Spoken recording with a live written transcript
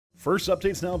First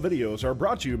Updates Now videos are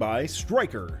brought to you by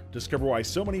Stryker. Discover why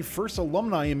so many FIRST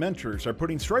alumni and mentors are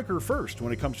putting Stryker first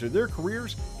when it comes to their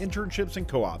careers, internships, and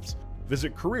co-ops.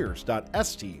 Visit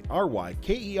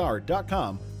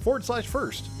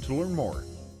careers.stryker.com/first to learn more.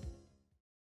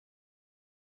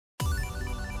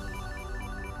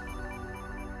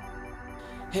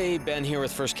 Hey, Ben here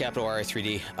with FIRST Capital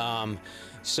Ri3D.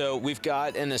 So we've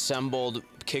got an assembled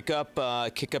Kickup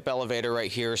elevator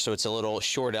right here. So it's a little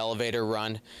short elevator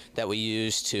run that we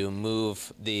use to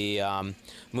move the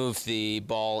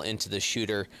ball into the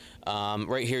shooter.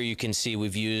 Right here you can see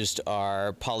we've used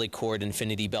our polycord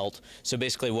infinity belt. So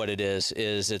basically what it is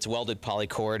it's welded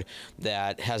polycord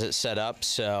that has it set up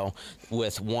so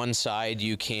with one side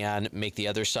you can make the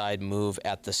other side move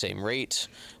at the same rate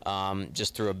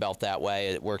just through a belt that way.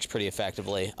 It works pretty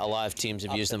effectively. A lot of teams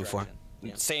have used them before.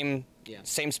 Yeah.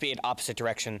 Same speed, opposite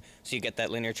direction, so you get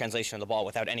that linear translation of the ball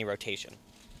without any rotation.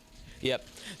 Yep.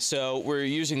 So we're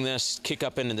using this kick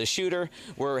up into the shooter.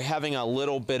 We're having a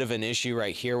little bit of an issue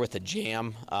right here with the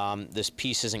jam. This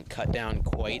piece isn't cut down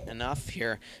quite enough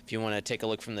here. If you want to take a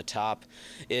look from the top,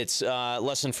 it's a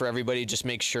lesson for everybody. Just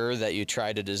make sure that you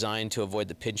try to design to avoid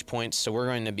the pinch points. So we're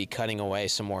going to be cutting away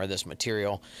some more of this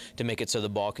material to make it so the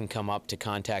ball can come up to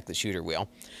contact the shooter wheel.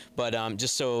 But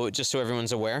just so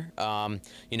everyone's aware,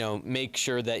 you know, make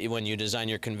sure that when you design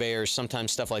your conveyors,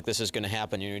 sometimes stuff like this is going to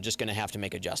happen. You're just going to have to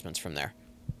make adjustments from there.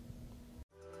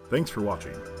 Thanks for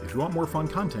watching. If you want more fun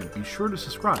content, be sure to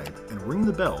subscribe and ring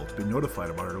the bell to be notified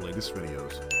about our latest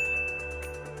videos.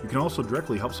 You can also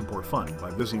directly help support fun by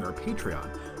visiting our Patreon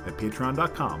at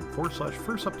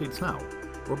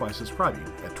patreon.com/firstupdatesnow or by subscribing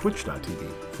at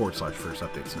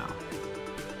twitch.tv/firstupdatesnow.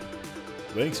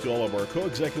 Thanks to all of our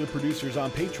co-executive producers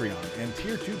on Patreon and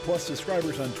Tier 2 Plus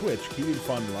subscribers on Twitch, keeping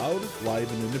fun loud, live,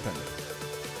 and independent.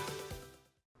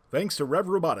 Thanks to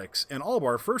Robotics and all of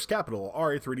our FIRST Capital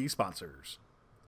Ri3D sponsors.